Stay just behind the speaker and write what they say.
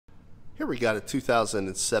Here we got a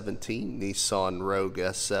 2017 Nissan Rogue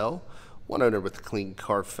SL, one owner with the clean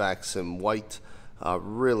Carfax in white.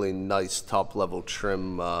 Really nice top level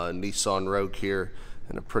trim Nissan Rogue here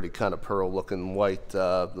in a pretty kind of pearl looking white.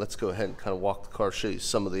 Let's go ahead and kind of walk the car, show you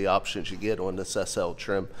some of the options you get on this SL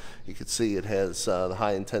trim. You can see it has the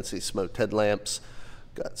high intensity smoked headlamps,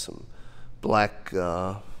 got some black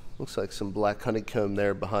looks like some black honeycomb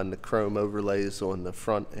there behind the chrome overlays on the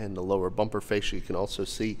front and the lower bumper fascia. You can also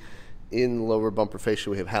see in the lower bumper fascia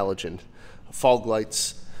we have halogen fog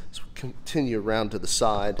lights. As we continue around to the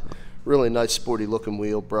side, really nice sporty looking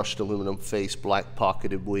wheel, brushed aluminum face, black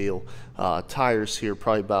pocketed wheel. Tires here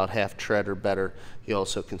probably about half tread or better. You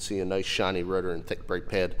also can see a nice shiny rotor and thick brake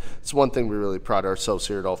pad. It's one thing we really pride ourselves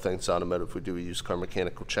here at All Things Automotive. We do a used car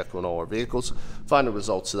mechanical check on all our vehicles. Find the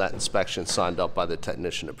results of that inspection signed up by the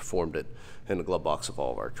technician that performed it in the glove box of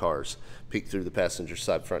all of our cars. Peek through the passenger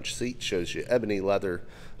side front seat, shows you ebony leather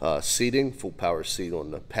seating, full power seat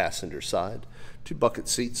on the passenger side. Two bucket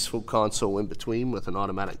seats, full console in between with an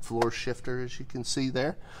automatic floor shifter, as you can see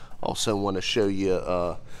there. Also want to show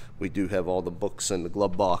you, we do have all the books in the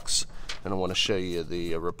glove box, and I want to show you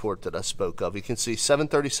the report that I spoke of. You can see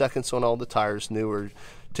 7/32 on all the tires, newer,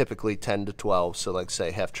 typically 10 to 12, so like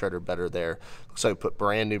say half tread or better there. Looks like we put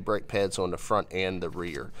brand new brake pads on the front and the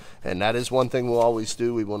rear, and that is one thing we'll always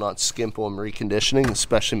do. We will not skimp on reconditioning,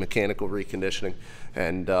 especially mechanical reconditioning,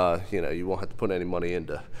 and you know, you won't have to put any money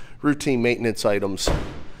into routine maintenance items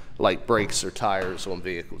like brakes or tires on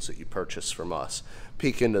vehicles that you purchase from us.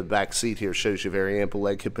 Peek into the back seat here shows you very ample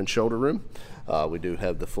leg, hip, and shoulder room. We do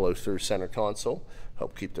have the flow-through center console,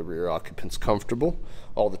 help keep the rear occupants comfortable.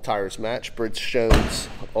 All the tires match, Bridgestones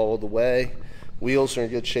all the way. Wheels are in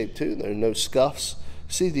good shape too, there are no scuffs.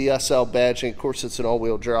 See the SL badging, of course it's an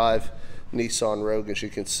all-wheel drive Nissan Rogue, as you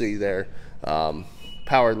can see there.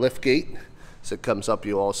 Power liftgate, as it comes up,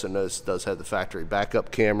 you also notice it does have the factory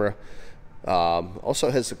backup camera. Also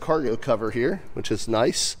has the cargo cover here, which is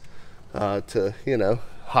nice to, you know,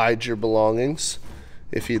 hide your belongings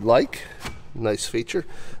if you'd like. Nice feature.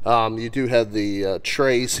 You do have the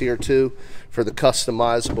trays here too for the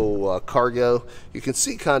customizable cargo. You can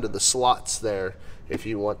see kind of the slots there. If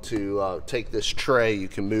you want to take this tray, you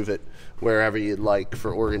can move it wherever you'd like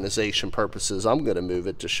for organization purposes. I'm going to move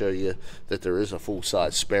it to show you that there is a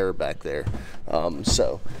full-size spare back there.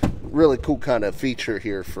 So really cool kind of feature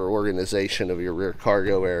here for organization of your rear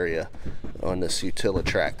cargo area on this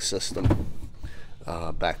Utilitrack system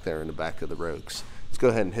back there in the back of the Rogues. Let's go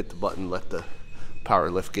ahead and hit the button, let the power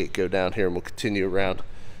liftgate go down here, and we'll continue around.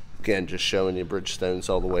 Again, just showing you Bridgestones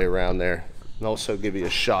all the way around there, and also give you a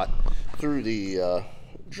shot through the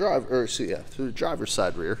through the driver's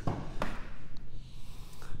side rear,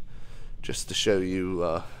 just to show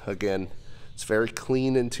you again, it's very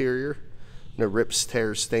clean interior. No rips,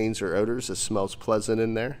 tears, stains, or odors. It smells pleasant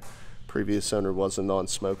in there. Previous owner was a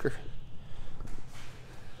non-smoker.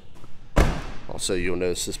 Also, you'll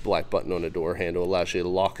notice this black button on the door handle allows you to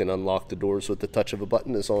lock and unlock the doors with the touch of a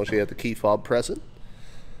button as long as you have the key fob present.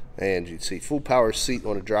 And you see full power seat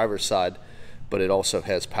on the driver's side, but it also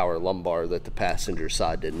has power lumbar that the passenger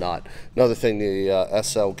side did not. Another thing the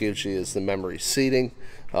SL gives you is the memory seating.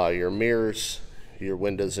 Your mirrors, your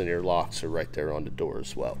windows, and your locks are right there on the door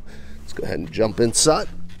as well. Let's go ahead and jump inside.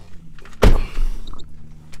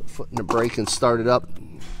 Foot in the brake and start it up.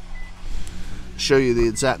 Show you the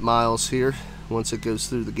exact miles here once it goes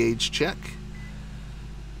through the gauge check.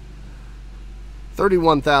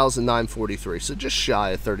 31,943, so just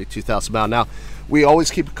shy of 32,000 miles. Now, we always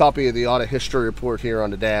keep a copy of the audit history report here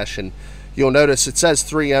on the dash, and you'll notice it says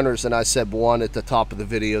 3 owners and I said 1 at the top of the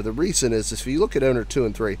video. The reason is if you look at owner 2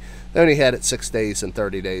 and 3, they only had it 6 days and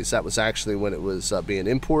 30 days. That was actually when it was being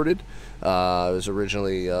imported. It was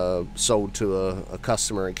originally sold to a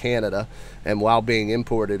customer in Canada, and while being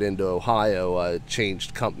imported into Ohio, it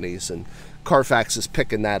changed companies, and Carfax is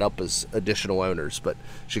picking that up as additional owners, but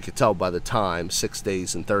as you can tell by the time, 6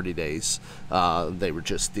 days and 30 days, they were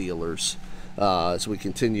just dealers. As we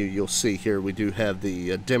continue, you'll see here we do have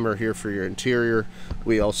the dimmer here for your interior.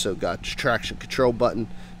 We also got traction control button,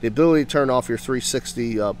 the ability to turn off your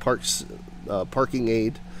 360 parking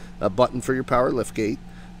aid, a button for your power liftgate,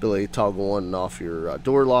 ability to toggle on and off your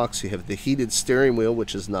door locks. You have the heated steering wheel,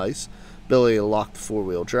 which is nice, ability to lock the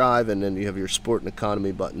 4-wheel drive, and then you have your sport and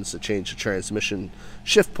economy buttons to change the transmission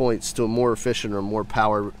shift points to a more efficient or more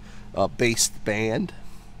power based band.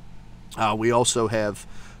 We also have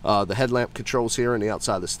the headlamp controls here on the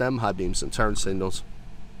outside of the stem, high beams and turn signals,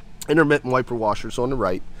 intermittent wiper washers on the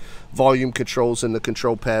right, volume controls in the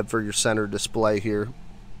control pad for your center display here.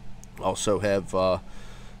 Also have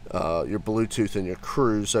your Bluetooth and your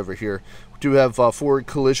cruise over here. We Do have forward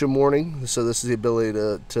collision warning, so this is the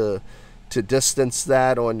ability to distance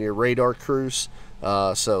that on your radar cruise.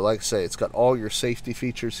 So like I say, it's got all your safety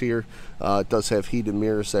features here. It does have heated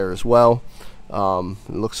mirrors there as well. It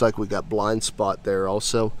looks like we got blind spot there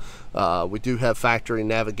also. We do have factory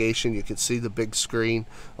navigation. You can see the big screen.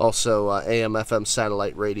 Also AM FM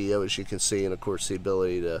satellite radio, as you can see, and of course the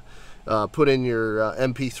ability to put in your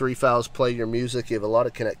MP3 files, play your music. You have a lot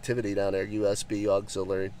of connectivity down there. USB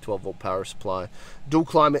auxiliary 12-volt power supply. Dual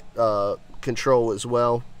climate control as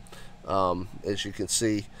well. As you can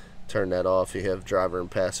see, turn that off. You have driver and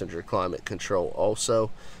passenger climate control also.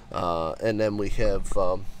 And then we have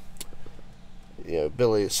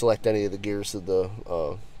ability to select any of the gears of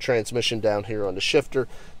the transmission down here on the shifter.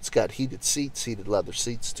 It's got heated seats, heated leather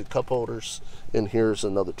seats, 2 cup holders, and here's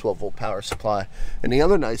another 12-volt power supply. And the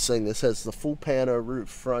other nice thing, this has the full pano roof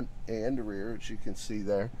front and rear, as you can see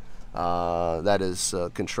there. That is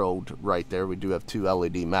controlled right there. We do have 2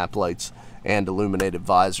 LED map lights and illuminated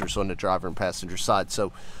visors on the driver and passenger side.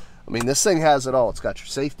 So I mean, this thing has it all. It's got your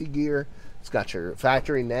safety gear, it's got your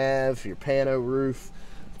factory nav, your pano roof.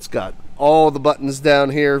 It's got all the buttons down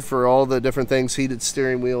here for all the different things, heated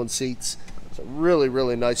steering wheel and seats. It's a really,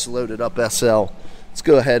 really nice loaded up SL. Let's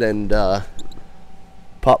go ahead and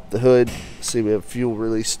pop the hood. See, we have fuel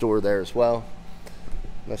release door there as well.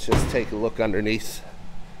 Let's just take a look underneath.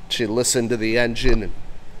 Should listen to the engine and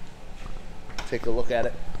take a look at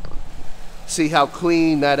it. See how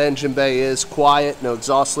clean that engine bay is. Quiet, no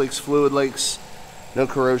exhaust leaks, fluid leaks, no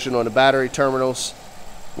corrosion on the battery terminals.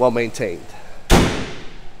 Well maintained.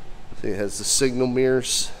 See, it has the signal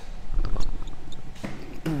mirrors.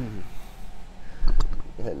 Go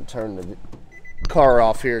ahead and turn the car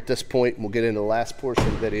off here at this point, and we'll get into the last portion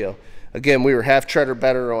of the video. Again, we were half tread or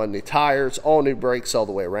better on the tires, all new brakes all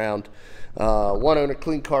the way around. One owner,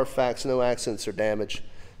 clean Carfax, no accidents or damage.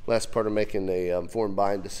 Last part of making the informed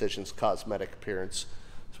buying decisions, cosmetic appearance.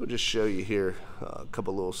 So we'll just show you here a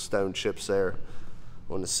couple little stone chips there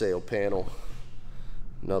on the sail panel.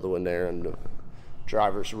 Another one there on the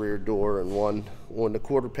driver's rear door, and one on the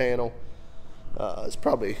quarter panel. It's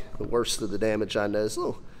probably the worst of the damage I know. There's a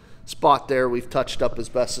little spot there we've touched up as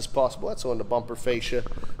best as possible. That's on the bumper fascia,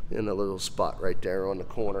 and a little spot right there on the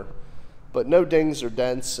corner. But no dings or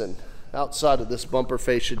dents, and outside of this bumper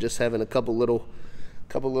fascia, just having a couple little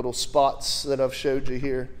spots that I've showed you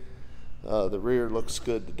here. The rear looks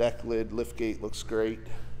good. The deck lid, liftgate looks great.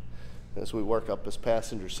 As we work up this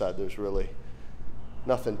passenger side, there's really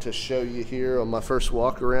nothing to show you here. On my first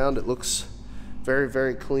walk around, it looks very,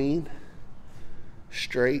 very clean,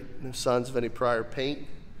 straight, no signs of any prior paint.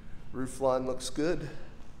 Roof line looks good.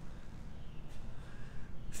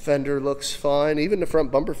 Fender looks fine. Even the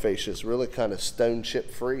front bumper fascia is really kind of stone chip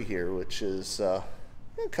free here, which is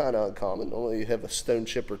kind of uncommon. Normally you have a stone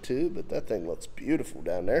chip or two, but that thing looks beautiful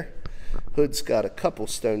down there. Hood's got a couple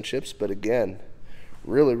stone chips, but again,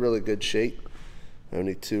 really, really good shape.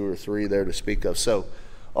 Only 2 or 3 there to speak of. So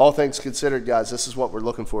all things considered, guys, this is what we're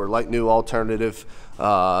looking for. Light new alternative.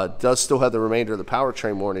 Does still have the remainder of the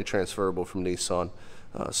powertrain warranty transferable from Nissan.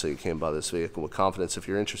 So you can buy this vehicle with confidence. If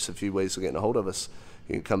you're interested, a few ways of getting a hold of us.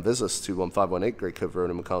 You can come visit us, 21518 Great Cove Road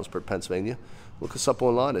in McCollumsburg, Pennsylvania. Look us up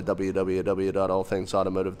online at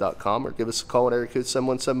www.allthingsautomotive.com, or give us a call at area code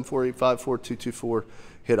 717-485-4224.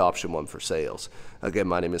 Hit option 1 for sales. Again,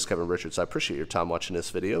 my name is Kevin Richards. I appreciate your time watching this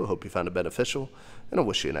video. I hope you found it beneficial, and I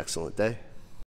wish you an excellent day.